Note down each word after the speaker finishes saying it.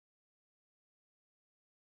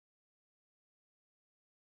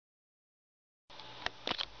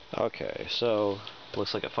Okay, so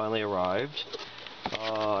looks like it finally arrived.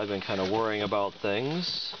 I've been kind of worrying about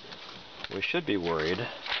things. We should be worried.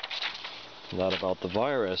 Not about the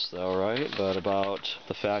virus though, right? But about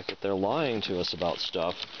the fact that they're lying to us about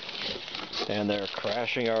stuff. And they're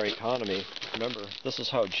crashing our economy. Remember, this is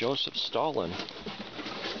how Joseph Stalin,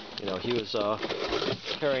 he was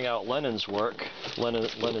carrying out Lenin's work.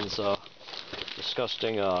 Lenin's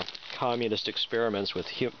disgusting communist experiments with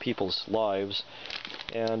people's lives.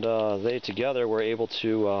 And they together were able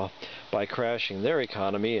to, by crashing their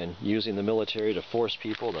economy and using the military to force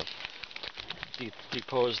people to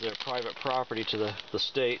depose their private property to the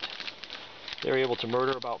state, they were able to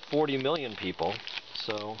murder about 40 million people.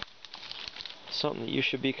 So, something that you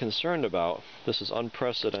should be concerned about. This is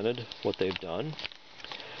unprecedented, what they've done.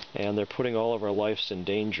 And they're putting all of our lives in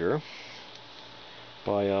danger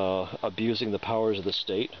by abusing the powers of the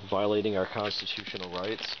state, violating our constitutional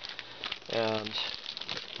rights, and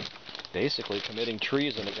basically committing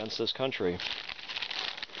treason against this country.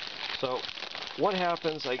 So, what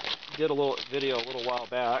happens, I did a little video a little while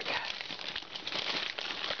back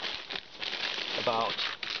about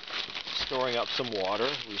storing up some water,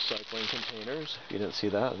 recycling containers. If you didn't see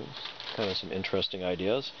that, kind of some interesting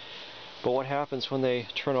ideas. But what happens when they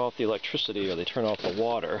turn off the electricity or they turn off the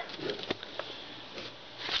water?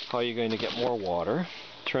 How are you going to get more water?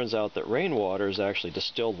 Turns out that rainwater is actually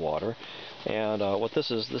distilled water. And what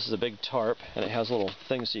this is a big tarp, and it has little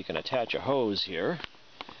things so you can attach a hose here.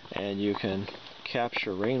 And you can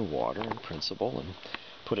capture rainwater in principle and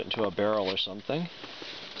put it into a barrel or something.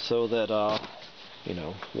 So that,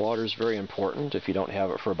 water is very important. If you don't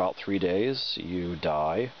have it for about 3 days, you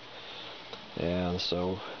die. And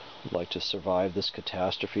so, I'd like to survive this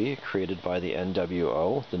catastrophe created by the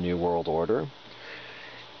NWO, the New World Order,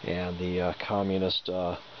 and the communist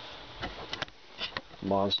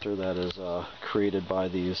monster that is created by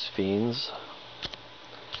these fiends.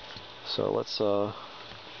 So let's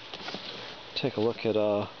take a look at,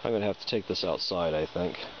 I'm going to have to take this outside, I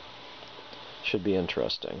think. Should be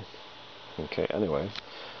interesting. Okay, anyway,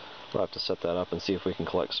 we'll have to set that up and see if we can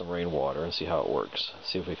collect some rainwater and see how it works.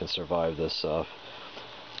 See if we can survive this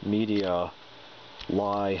media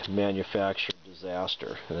lie manufactured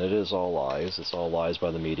disaster. And it is all lies. It's all lies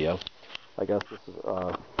by the media. I guess this is,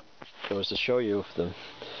 it was to show you if the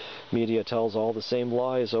media tells all the same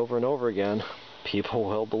lies over and over again, people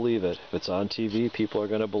will believe it. If it's on TV, people are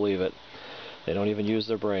going to believe it. They don't even use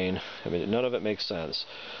their brain. I mean, none of it makes sense.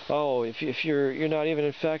 Oh, if you're not even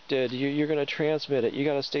infected, you're going to transmit it. You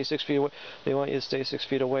got to stay 6 feet away. They want you to stay 6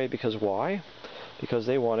 feet away because why? Because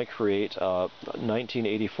they want to create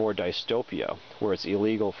 1984 dystopia, where it's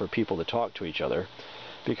illegal for people to talk to each other.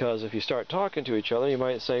 Because if you start talking to each other, you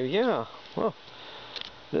might say, yeah, well,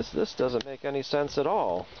 this doesn't make any sense at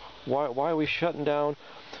all. Why are we shutting down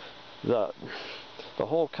the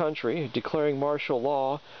whole country, declaring martial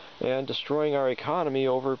law, and destroying our economy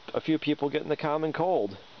over a few people getting the common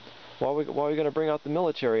cold? Why are we going to bring out the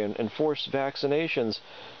military and force vaccinations?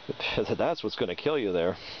 That's what's going to kill you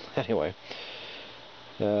there. Anyway,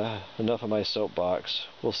 enough of my soapbox.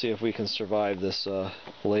 We'll see if we can survive this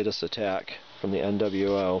latest attack from the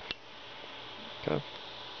NWO. Okay.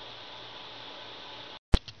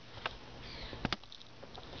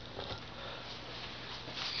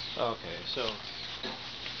 Okay, so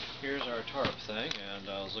here's our tarp thing, and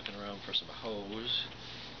I was looking around for some hose.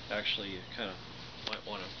 Actually, you kind of might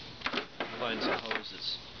want to find some hose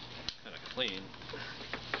that's kind of clean.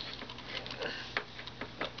 But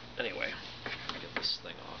anyway, get this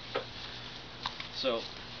thing off. So,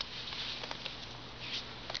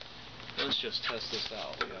 let's just test this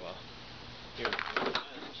out. We have here at the end.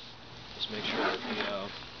 Just make sure that the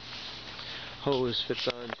hose fits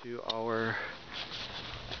onto our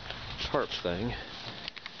tarp thing.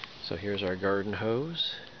 So here's our garden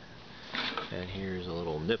hose, and here's a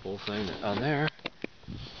little nipple thing on there,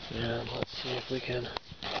 and let's see if we can,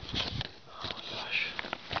 oh gosh,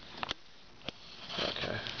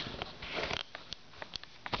 okay,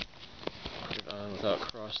 put it on without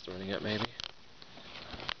cross-threading it maybe.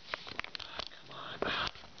 Come on.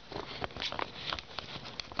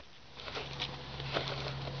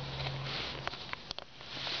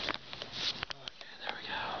 Okay, there we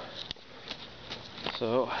go.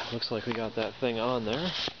 So, looks like we got that thing on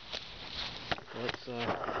there. Let's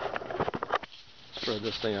spread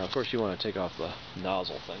this thing out. Of course, you want to take off the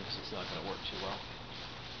nozzle thing because it's not going to work too well.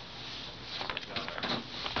 So we got our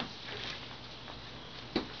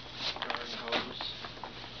garden hose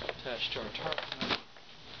attached to our tarp now.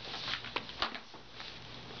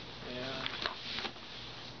 And I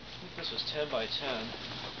think this was 10 by 10.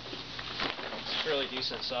 fairly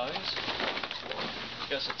decent size. I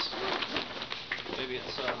guess it's, maybe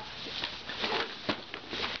it's, zoom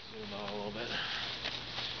out a little bit.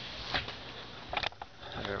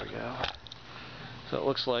 There we go. So it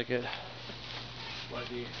looks like it might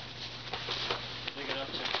be big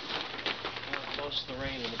enough to have most of the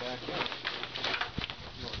rain in the backyard.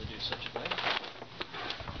 If you want to do such a thing.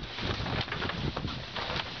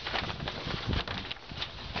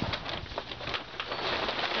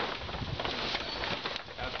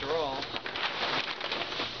 After all,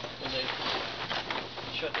 when they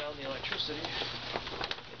shut down the electricity,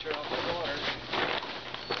 they turn off the water.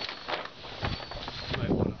 You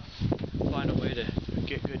might want to find a way to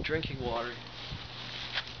get good drinking water.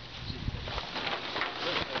 So you can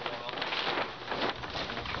live for a while.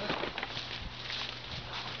 Okay.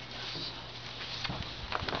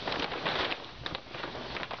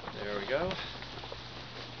 There we go.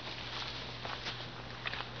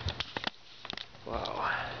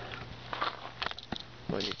 Wow.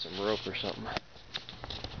 Might need some rope or something.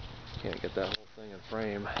 Can't get that whole thing in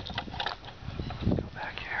frame. Go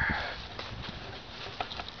back here.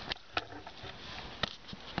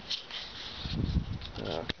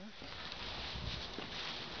 Okay.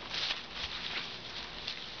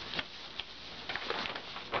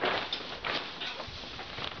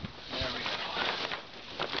 There we go.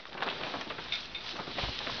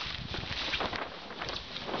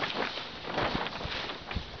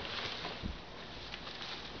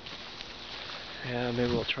 Yeah,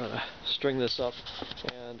 maybe we'll try to string this up,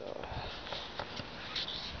 and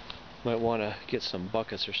might want to get some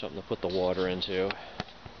buckets or something to put the water into.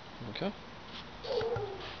 Okay.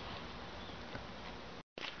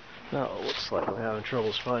 Now it looks like I'm having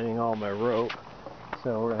troubles finding all my rope,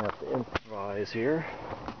 so we're going to have to improvise here.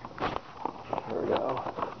 There we go.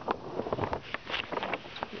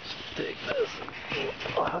 Just take this and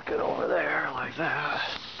hook it over there like that.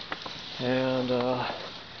 And,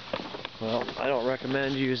 well, I don't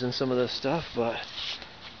recommend using some of this stuff, but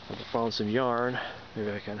I found some yarn.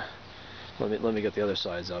 Maybe I can, let me get the other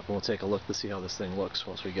sides up, and we'll take a look to see how this thing looks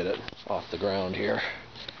once we get it off the ground here.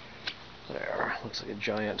 There, looks like a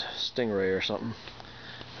giant stingray or something.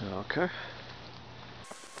 Okay.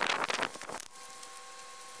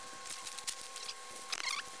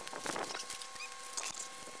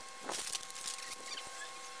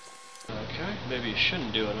 Okay, maybe you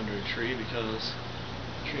shouldn't do it under a tree because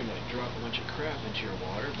the tree might drop a bunch of crap into your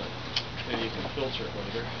water, but maybe you can filter it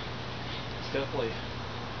later. It's definitely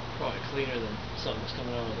probably cleaner than something that's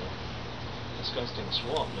coming out of the disgusting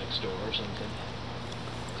swamp next door or something.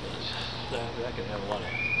 That could have a lot of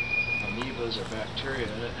amoebas or bacteria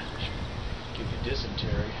in it. Give you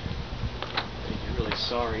dysentery. Make you really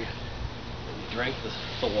sorry that you drank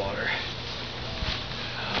the water.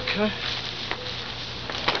 Okay.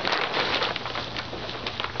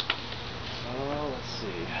 Let's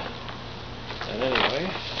see. And anyway,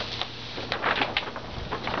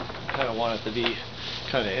 I kind of want it to be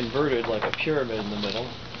kind of inverted like a pyramid in the middle.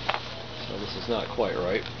 So this is not quite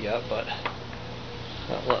right yet, but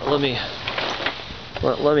let me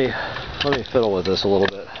fiddle with this a little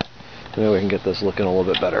bit. Maybe we can get this looking a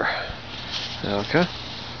little bit better. Okay.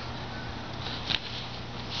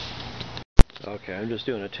 Okay, I'm just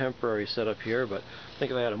doing a temporary setup here, but I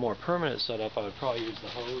think if I had a more permanent setup, I would probably use the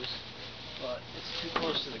hose. But it's too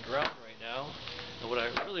close to the ground right now. And what I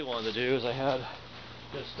really wanted to do is I had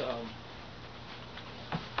just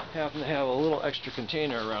happen to have a little extra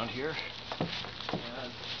container around here,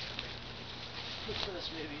 and put this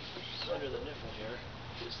maybe under the nipple here,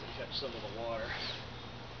 just to catch some of the water.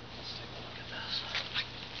 Let's take a look at this.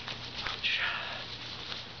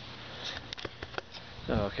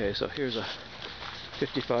 Ouch. Okay, so here's a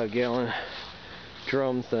 55-gallon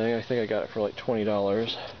drum thing. I think I got it for like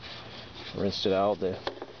 $20. Rinsed it out. I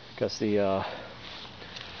guess the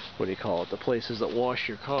what do you call it? The places that wash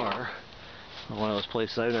your car. One of those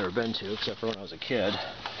places I've never been to, except for when I was a kid.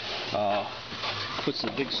 Puts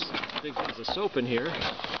a big piece of soap in here,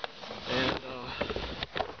 and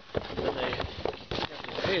then they have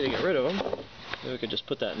to pay to get rid of them. Maybe we could just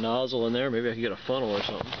put that nozzle in there. Maybe I could get a funnel or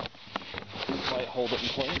something. Might hold it in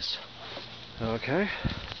place. Okay.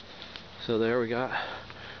 So there we got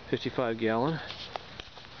 55-gallon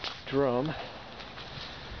drum.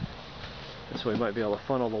 This way we might be able to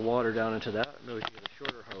funnel the water down into that. Maybe we can get a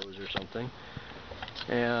shorter hose or something.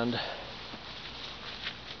 And this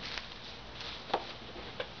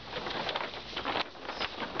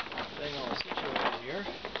thing all situated here,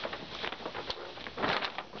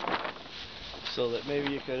 so that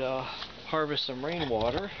maybe you could harvest some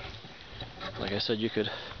rainwater. Like I said, you could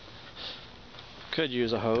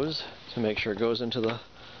use a hose to make sure it goes into the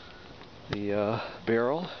the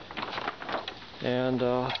barrel, and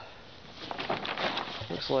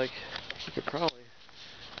looks like you could probably,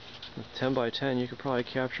 with 10 by 10, you could probably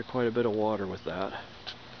capture quite a bit of water with that.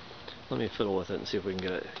 Let me fiddle with it and see if we can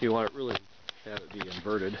get it. You want to really have it be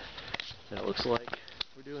inverted. And it looks like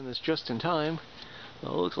we're doing this just in time.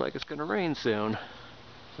 Well, it looks like it's going to rain soon.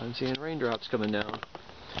 So I'm seeing raindrops coming down.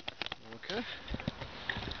 Okay.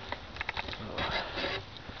 So,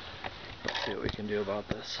 let's see what we can do about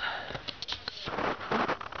this.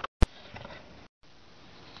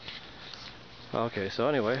 Okay, so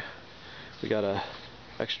anyway, we got a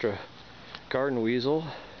extra Garden Weasel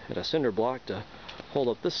and a cinder block to hold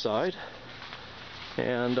up this side,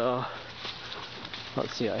 and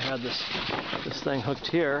let's see, I had this thing hooked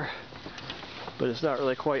here, but it's not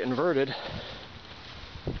really quite inverted.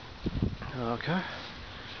 Okay,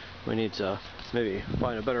 we need to maybe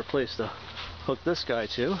find a better place to hook this guy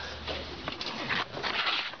to.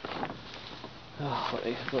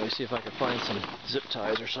 Let me see if I can find some zip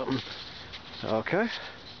ties or something. Okay,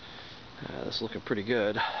 this is looking pretty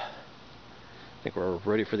good. I think we're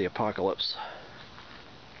ready for the apocalypse.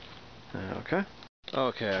 Okay.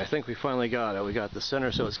 Okay, I think we finally got it. We got the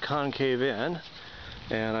center so it's concave in,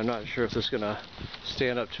 and I'm not sure if this is going to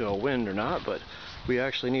stand up to a wind or not, but we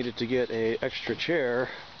actually needed to get an extra chair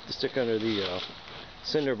to stick under the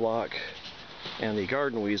cinder block and the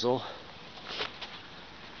Garden Weasel,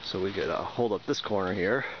 so we could hold up this corner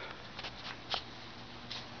here.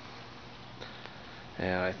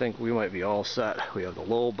 And I think we might be all set. We have the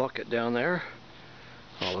low bucket down there.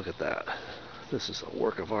 Oh, look at that. This is a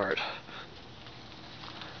work of art.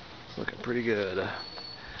 It's looking pretty good.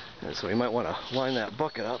 And so we might want to line that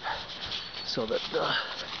bucket up so that the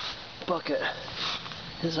bucket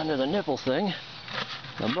is under the nipple thing.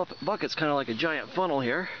 The bucket's kind of like a giant funnel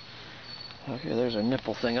here. Okay, there's a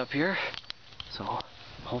nipple thing up here. So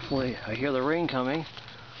hopefully, I hear the rain coming.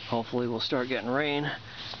 Hopefully we'll start getting rain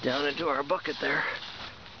down into our bucket there.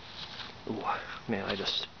 Ooh, man, I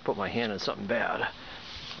just put my hand in something bad.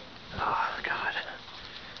 Oh, God.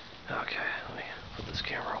 Okay, let me put this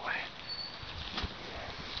camera away.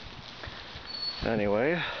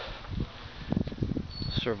 Anyway,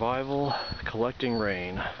 survival, collecting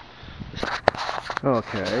rain.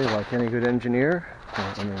 Okay, like any good engineer,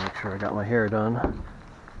 let me make sure I got my hair done.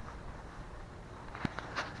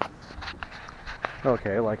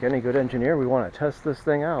 Okay, like any good engineer, we want to test this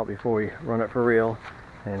thing out before we run it for real.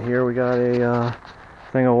 And here we got a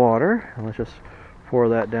thing of water, and let's just pour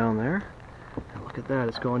that down there. And look at that,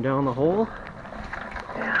 it's going down the hole.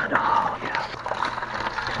 And oh yeah,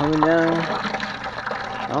 coming down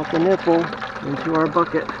out the nipple into our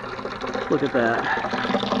bucket. Look at that.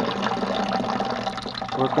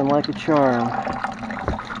 Working like a charm.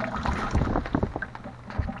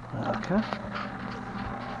 Okay.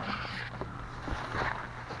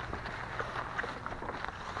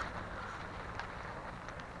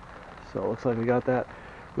 So it looks like we got that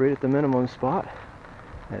right at the minimum spot,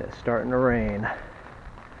 and it's starting to rain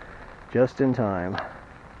just in time.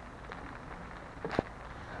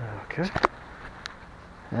 Okay.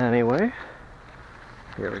 Anyway,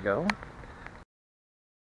 here we go.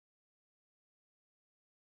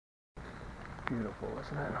 Beautiful,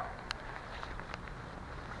 isn't it?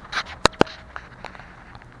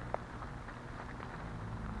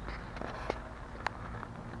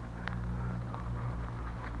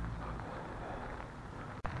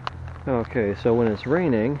 Okay, so when it's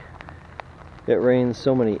raining, it rains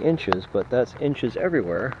so many inches, but that's inches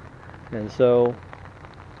everywhere. And so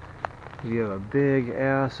you have a big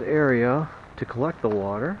ass area to collect the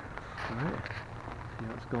water. Alright, see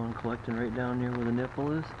how it's going, collecting right down near where the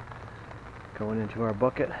nipple is? Going into our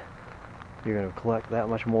bucket. You're going to collect that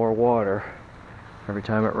much more water every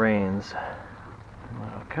time it rains.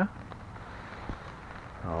 Okay.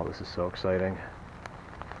 Oh, this is so exciting.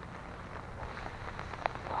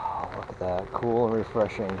 Look at that, cool and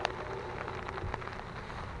refreshing.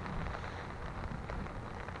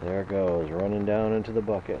 There it goes, running down into the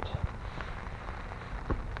bucket.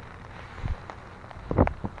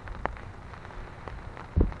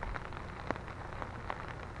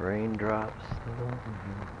 Raindrops.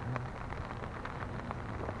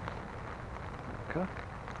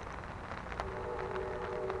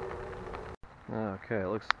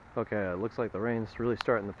 Okay. It looks like the rain's really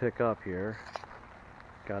starting to pick up here.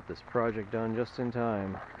 Got this project done just in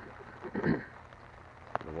time.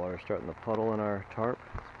 The water's starting to puddle in our tarp.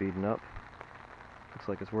 It's speeding up. Looks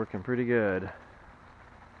like it's working pretty good.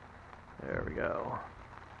 There we go.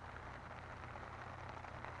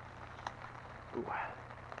 Ooh.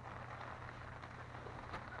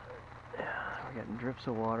 Yeah, we're getting drips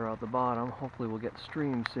of water out the bottom. Hopefully we'll get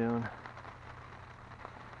stream soon.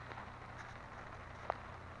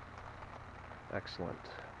 Excellent.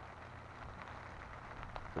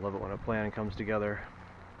 I love it when a plan comes together.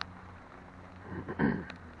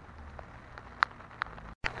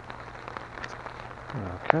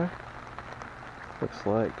 Okay. Looks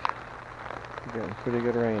like we're getting pretty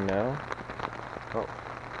good rain now. Oh,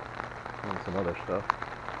 and some other stuff.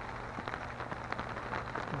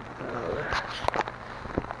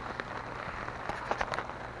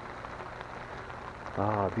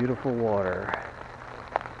 Ah, beautiful water.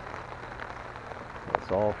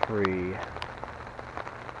 It's all free.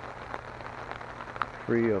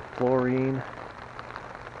 Free of fluorine.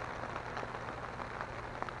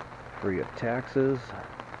 Free of taxes.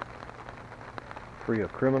 Free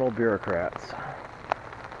of criminal bureaucrats.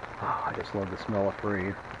 Oh, I just love the smell of free.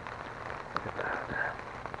 Look at that.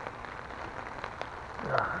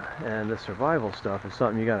 And the survival stuff is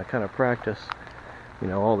something you gotta kind of practice, you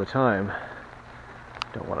know, all the time.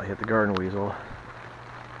 Don't want to hit the garden weasel.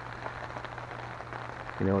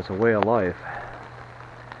 You know, it's a way of life.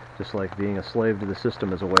 Just like being a slave to the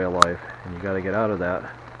system is a way of life, and you got to get out of that.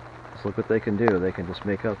 Just look what they can do. They can just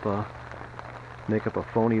make up a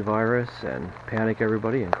phony virus and panic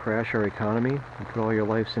everybody and crash our economy and put all your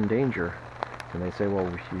lives in danger. And they say,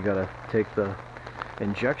 well, you got to take the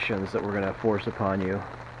injections that we're going to force upon you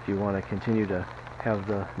if you want to continue to have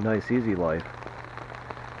the nice, easy life.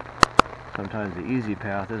 Sometimes the easy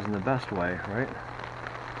path isn't the best way, right?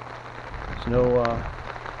 There's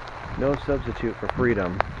no substitute for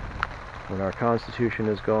freedom. When our Constitution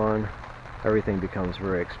is gone, everything becomes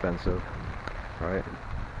very expensive, right?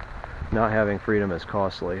 Not having freedom is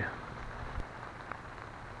costly.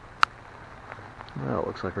 Well, it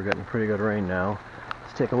looks like we're getting pretty good rain now.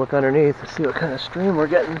 Let's take a look underneath and see what kind of stream we're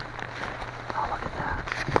getting. Oh, look at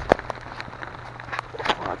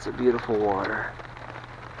that. Lots of beautiful water.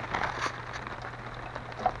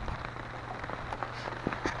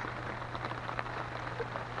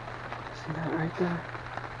 See that right there?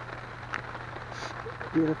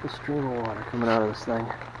 Beautiful stream of water coming out of this thing.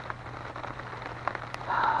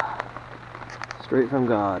 Straight from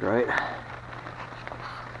God, right?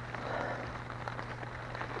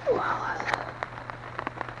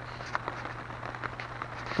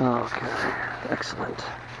 Okay, excellent.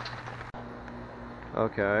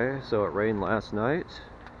 Okay, so it rained last night.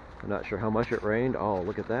 I'm not sure how much it rained. Oh,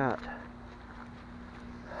 look at that.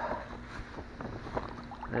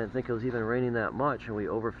 I didn't think it was even raining that much, and we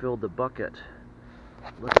overfilled the bucket.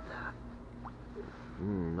 Look at that.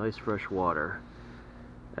 Nice fresh water.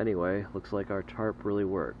 Anyway, looks like our tarp really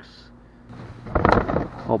works.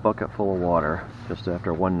 Whole bucket full of water just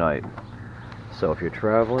after one night. So if you're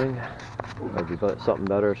traveling, it'd be something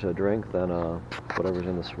better to drink than whatever's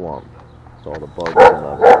in the swamp. It's all the bugs and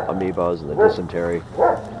the amoebas and the dysentery.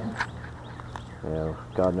 Yeah,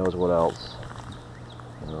 God knows what else.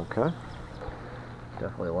 Okay.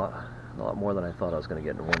 Definitely a lot more than I thought I was going to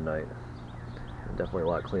get in one night. And definitely a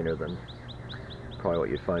lot cleaner than probably what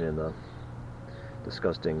you'd find in the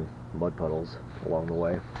disgusting mud puddles along the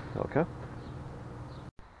way. Okay.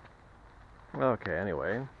 Okay,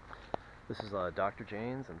 anyway. This is Dr.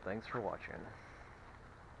 Janes, and thanks for watching.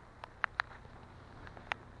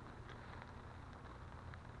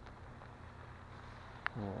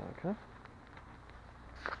 Okay.